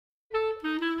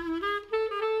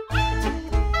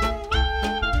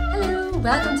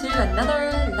welcome to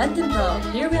another London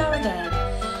vlog. Here we are again.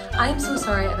 I'm so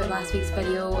sorry about last week's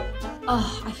video.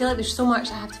 Oh, I feel like there's so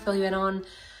much I have to fill you in on.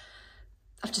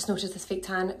 I've just noticed this fake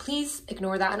tan. Please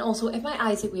ignore that. And also, if my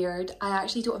eyes look weird, I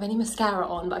actually don't have any mascara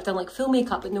on, but I've done like full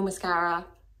makeup with no mascara.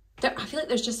 I feel like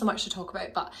there's just so much to talk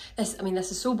about, but this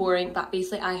is so boring. But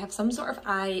basically I have some sort of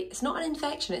eye, it's not an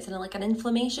infection, it's like an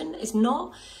inflammation. It's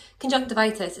not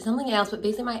conjunctivitis, it's something else, but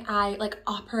basically my eye, like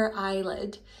upper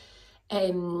eyelid,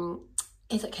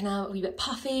 is like kind of a wee bit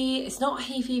puffy. It's not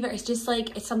hay fever, it's just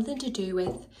like, it's something to do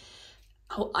with,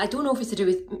 I don't know if it's to do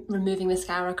with removing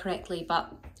mascara correctly,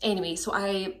 but anyway, so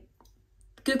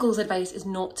Google's advice is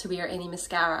not to wear any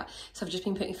mascara. So I've just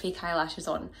been putting fake eyelashes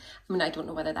on. I mean, I don't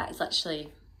know whether that is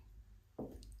literally,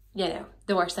 you know,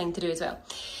 the worst thing to do as well.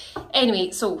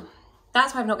 Anyway, so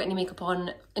that's why I've not got any makeup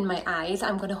on in my eyes.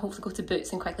 I'm going to hopefully go to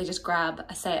Boots and quickly just grab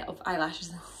a set of eyelashes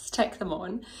and stick them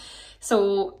on.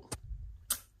 So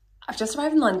I've just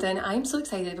arrived in London. I'm so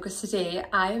excited because today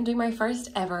I am doing my first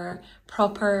ever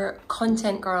proper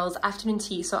Content Girls afternoon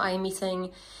tea. So I am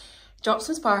meeting Drops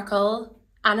from Sparkle,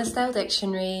 Anna Style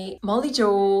Dictionary, Molly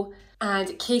Jo,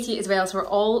 and Katie as well. So we're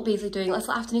all basically doing a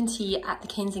little afternoon tea at the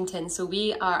Kensington. So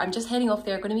I'm just heading off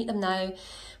there, going to meet them now.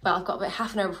 Well, I've got about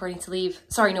half an hour before I need to leave.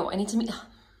 Sorry, no,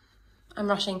 I'm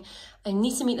rushing. I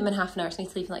need to meet them in half an hour, so I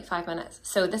need to leave in like 5 minutes.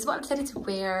 So this is what I've decided to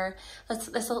wear.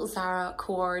 This little Zara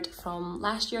cord from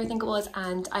last year, I think it was.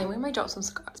 And I'm wearing my Drops from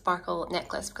Sparkle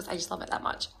necklace because I just love it that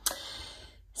much.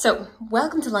 So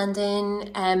welcome to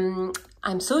London.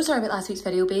 I'm so sorry about last week's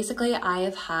video. Basically, I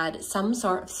have had some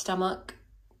sort of stomach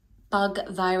bug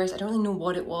virus. I don't really know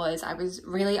what it was. I was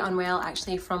really unwell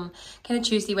actually from kind of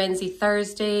Tuesday, Wednesday,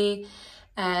 Thursday.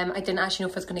 I didn't actually know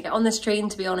if I was going to get on this train,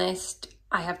 to be honest.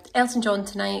 I have Elton John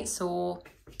tonight, so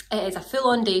it is a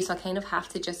full-on day, so I kind of have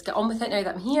to just get on with it now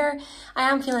that I'm here. I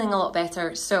am feeling a lot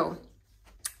better, so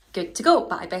good to go.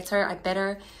 But I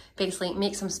better basically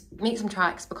make some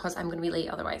tracks because I'm going to be late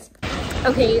otherwise.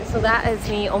 Okay, so that is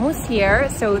me almost here.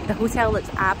 So the hotel looks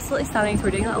absolutely stunning. So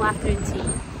we're doing a little afternoon tea.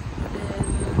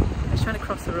 I was trying to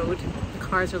cross the road. The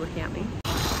cars are looking at me.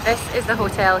 This is the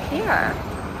hotel here.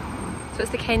 So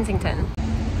it's the Kensington.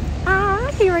 Ah,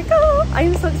 here I go. I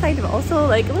am so excited, but also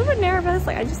like a little bit nervous.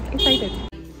 Like I'm just excited.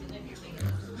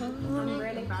 I'm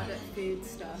really bad at food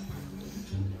stuff.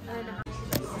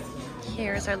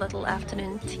 Here's our little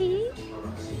afternoon tea.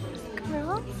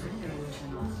 Girl.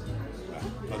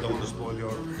 I don't want to spoil your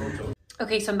photo.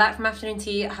 Okay, so I'm back from afternoon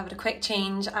tea. I have a quick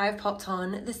change. I've popped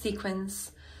on the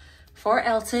sequins for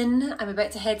Elton. I'm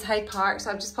about to head to Hyde Park, so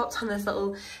I've just popped on this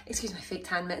little, excuse my fake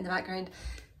tan mitt in the background,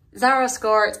 Zara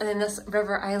skirt, and then this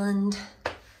River Island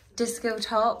disco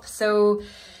top. So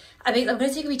I'm going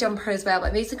to take a wee jumper as well, but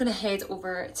I'm basically going to head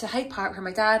over to Hyde Park where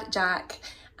my dad, Jack,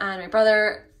 and my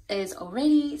brother is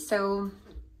already. So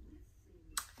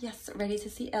yes, ready to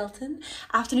see Elton.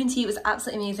 Afternoon tea was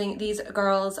absolutely amazing. These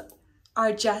girls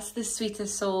are just the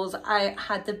sweetest souls. I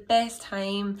had the best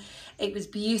time. It was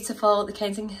beautiful. The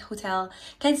Kensington Hotel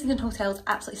is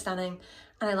absolutely stunning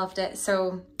and I loved it.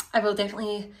 So I will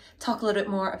definitely talk a little bit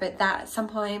more about that at some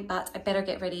point, but I better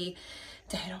get ready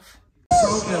to head off.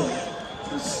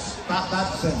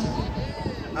 That's it.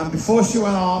 And before she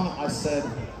went on, I said,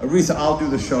 Aretha, I'll do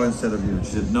the show instead of you.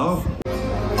 She said, no.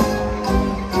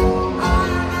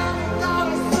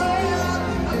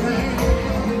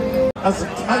 As a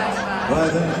kite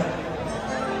rider.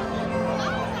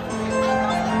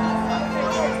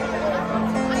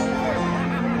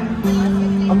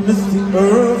 I miss the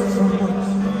earth so much.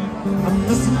 I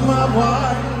miss my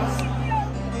wife.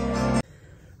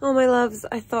 Oh my loves,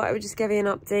 I thought I would just give you an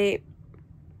update.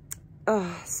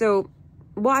 So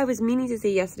what I was meaning to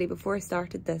say yesterday before I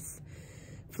started this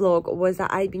vlog was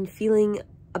that I'd been feeling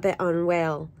a bit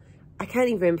unwell. I can't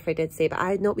even remember if I did say, but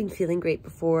I had not been feeling great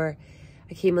before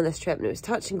I came on this trip, and it was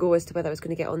touch and go as to whether I was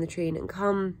going to get on the train and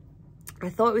come. I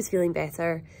thought I was feeling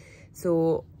better,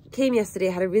 so came yesterday,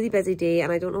 had a really busy day,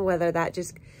 and I don't know whether that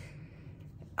just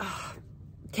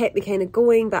kept me kind of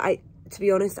going, but to be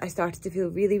honest, I started to feel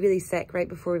really, really sick right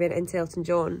before we went into Elton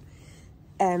John.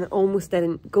 Almost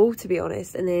didn't go, to be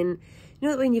honest, and then, you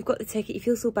know, when you've got the ticket, you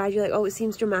feel so bad, you're like, oh, it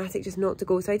seems dramatic just not to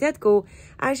go, so I did go.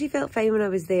 I actually felt fine when I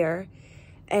was there,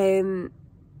 and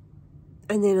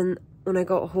then when I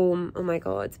got home, oh my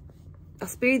god, I'll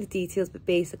spare you the details, but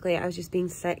basically I was just being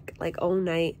sick like all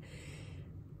night.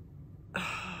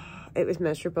 It was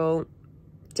miserable.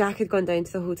 Jack had gone down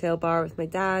to the hotel bar with my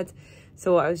dad,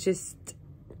 so I was just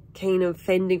kind of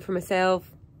fending for myself,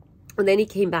 and then he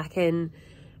came back in,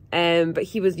 but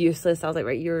he was useless. I was like,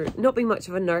 right, you're not being much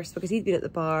of a nurse, because he'd been at the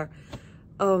bar.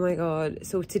 Oh my god.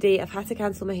 So today I've had to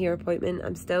cancel my hair appointment.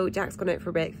 Jack's gone out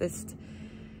for breakfast.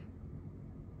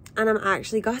 And I'm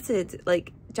actually gutted.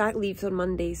 Like, Jack leaves on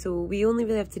Monday, so we only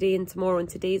really have today and tomorrow, and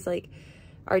today's like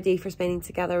our day for spending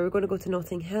together. We're going to go to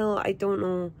Notting Hill. I don't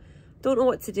know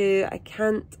what to do. I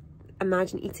can't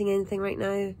imagine eating anything right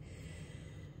now.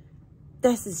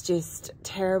 This is just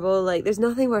terrible. Like, there's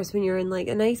nothing worse when you're in like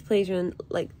a nice place, you're in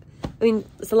like, I mean,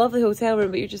 it's a lovely hotel room,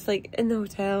 but you're just like in the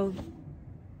hotel.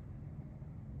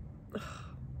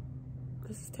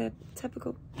 This is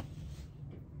typical.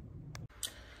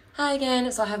 Hi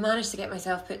again. So I have managed to get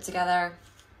myself put together.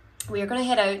 We are going to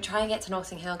head out, try and get to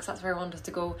Notting Hill because that's where I wanted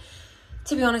to go.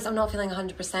 To be honest, I'm not feeling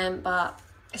 100%, but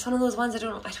it's one of those ones I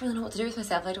don't really know what to do with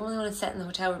myself. I don't really want to sit in the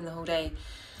hotel room the whole day.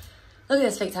 Look at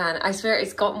this fake tan. I swear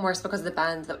it's gotten worse because of the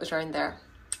band that was around there.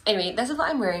 Anyway, this is what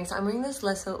I'm wearing. So I'm wearing this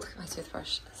Lesley, look at my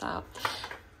toothbrush, so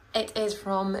it is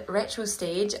from Retro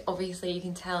Stage. Obviously you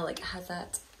can tell like it has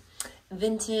that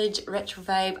vintage retro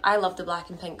vibe. I love the black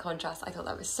and pink contrast. I thought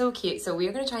that was so cute. So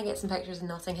we're going to try and get some pictures in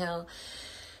Notting Hill.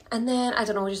 And then, I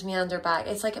don't know, we'll just meander back.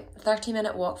 It's like a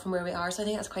 30-minute walk from where we are. So I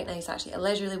think that's quite nice actually. A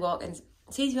leisurely walk. And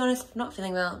see, to be honest, if I'm not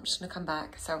feeling well, I'm just going to come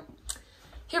back. So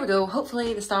here we go.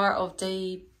 Hopefully the start of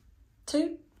day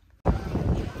 2.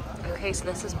 Okay, so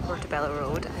this is Portobello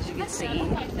Road. As you can see,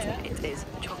 it is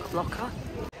chock-a-block.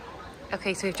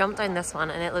 Okay, so we've jumped down this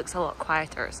one and it looks a lot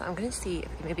quieter. So I'm going to see if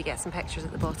we can maybe get some pictures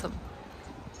at the bottom.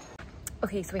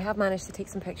 Okay, so we have managed to take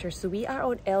some pictures. So we are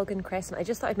on Elgin Crescent. I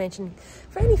just thought I'd mention,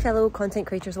 for any fellow content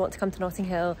creators who want to come to Notting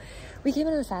Hill, we came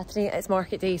in on a Saturday, it's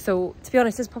market day. So to be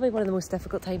honest, it's probably one of the most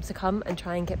difficult times to come and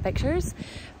try and get pictures.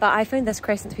 But I found this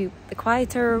crescent to be the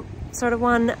quieter sort of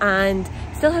one and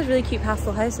still has really cute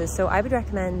pastel houses. So I would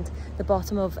recommend the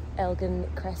bottom of Elgin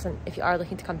Crescent if you are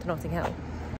looking to come to Notting Hill.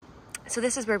 So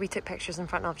this is where we took pictures in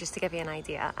front of, just to give you an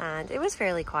idea. And it was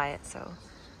fairly quiet, so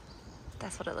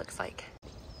that's what it looks like.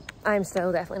 I'm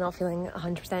still definitely not feeling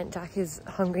 100%. Jack is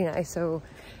hungry now, so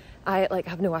I like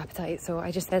have no appetite. So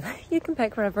I just said, you can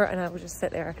pick wherever and I will just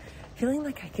sit there feeling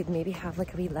like I could maybe have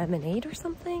like a wee lemonade or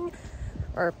something,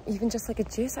 or even just like a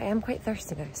juice. I am quite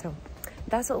thirsty now, so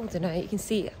that's what we'll do now. You can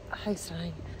see how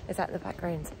stunning is that in the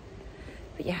background.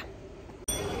 But yeah.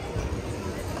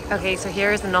 Okay, so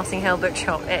here's the Notting Hill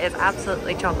bookshop. It is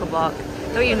absolutely chock-a-block.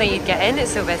 Don't even think you'd get in,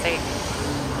 it's so busy.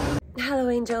 Hello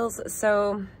angels,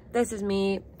 so this is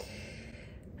me.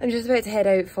 I'm just about to head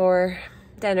out for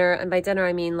dinner, and by dinner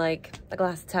I mean like a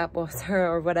glass of tap water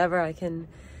or whatever I can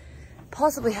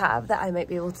possibly have that I might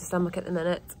be able to stomach at the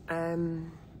minute. Oh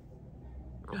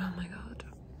my god.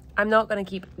 I'm not going to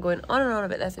keep going on and on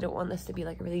about this. I don't want this to be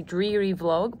like a really dreary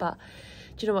vlog, but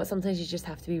do you know what? Sometimes you just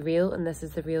have to be real, and this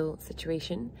is the real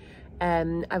situation.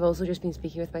 I've also just been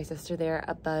speaking with my sister there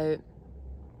about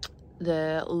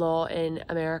the law in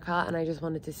America, and I just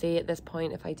wanted to say at this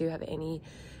point, if I do have any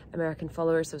American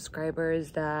followers,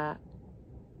 subscribers, that,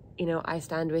 you know, I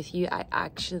stand with you. I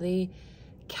actually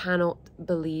cannot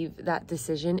believe that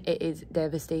decision. It is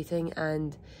devastating,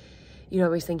 and you know, I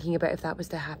was thinking about if that was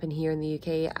to happen here in the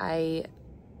UK, I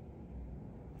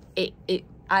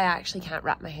actually can't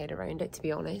wrap my head around it, to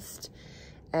be honest.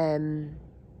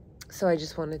 So I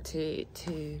just wanted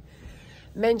to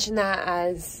mention that,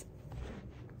 as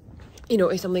you know,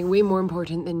 it's something way more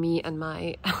important than me and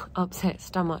my upset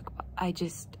stomach. I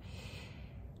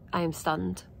am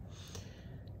stunned.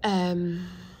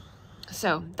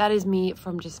 So that is me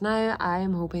from just now. I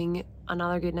am hoping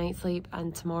another good night's sleep,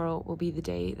 and tomorrow will be the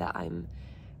day that I'm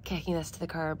kicking this to the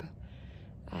curb,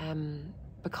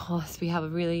 because we have a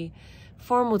really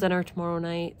formal dinner tomorrow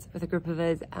night with a group of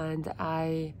us, and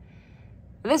at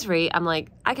this rate I'm like,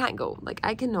 I can't go. Like,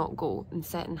 I cannot go and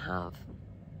sit and have.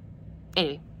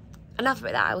 Anyway, enough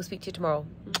about that. I will speak to you tomorrow.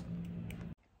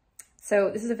 So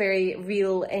this is a very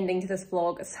real ending to this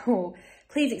vlog, so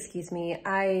please excuse me.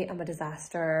 I am a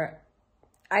disaster.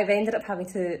 I've ended up having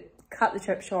to cut the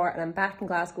trip short, and I'm back in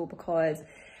Glasgow because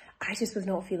I just was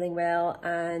not feeling well,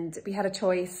 and we had a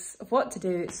choice of what to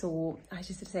do, so I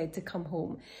just decided to come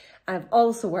home. I've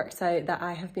also worked out that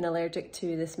I have been allergic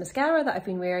to this mascara that I've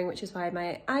been wearing, which is why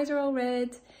my eyes are all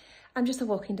red. I'm just a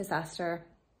walking disaster.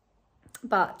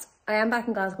 But I am back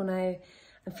in Glasgow now.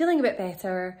 I'm feeling a bit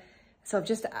better. So I've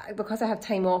just, because I have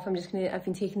time off, I've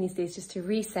been taking these days just to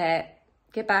reset,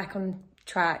 get back on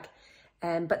track.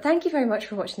 But thank you very much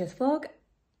for watching this vlog.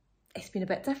 It's been a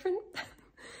bit different.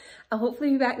 I'll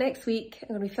hopefully be back next week. I'm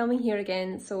going to be filming here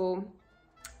again. So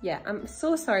yeah, I'm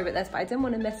so sorry about this, but I didn't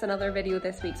want to miss another video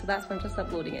this week. So that's why I'm just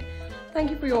uploading it.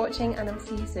 Thank you for watching, and I'll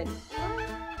see you soon. Bye.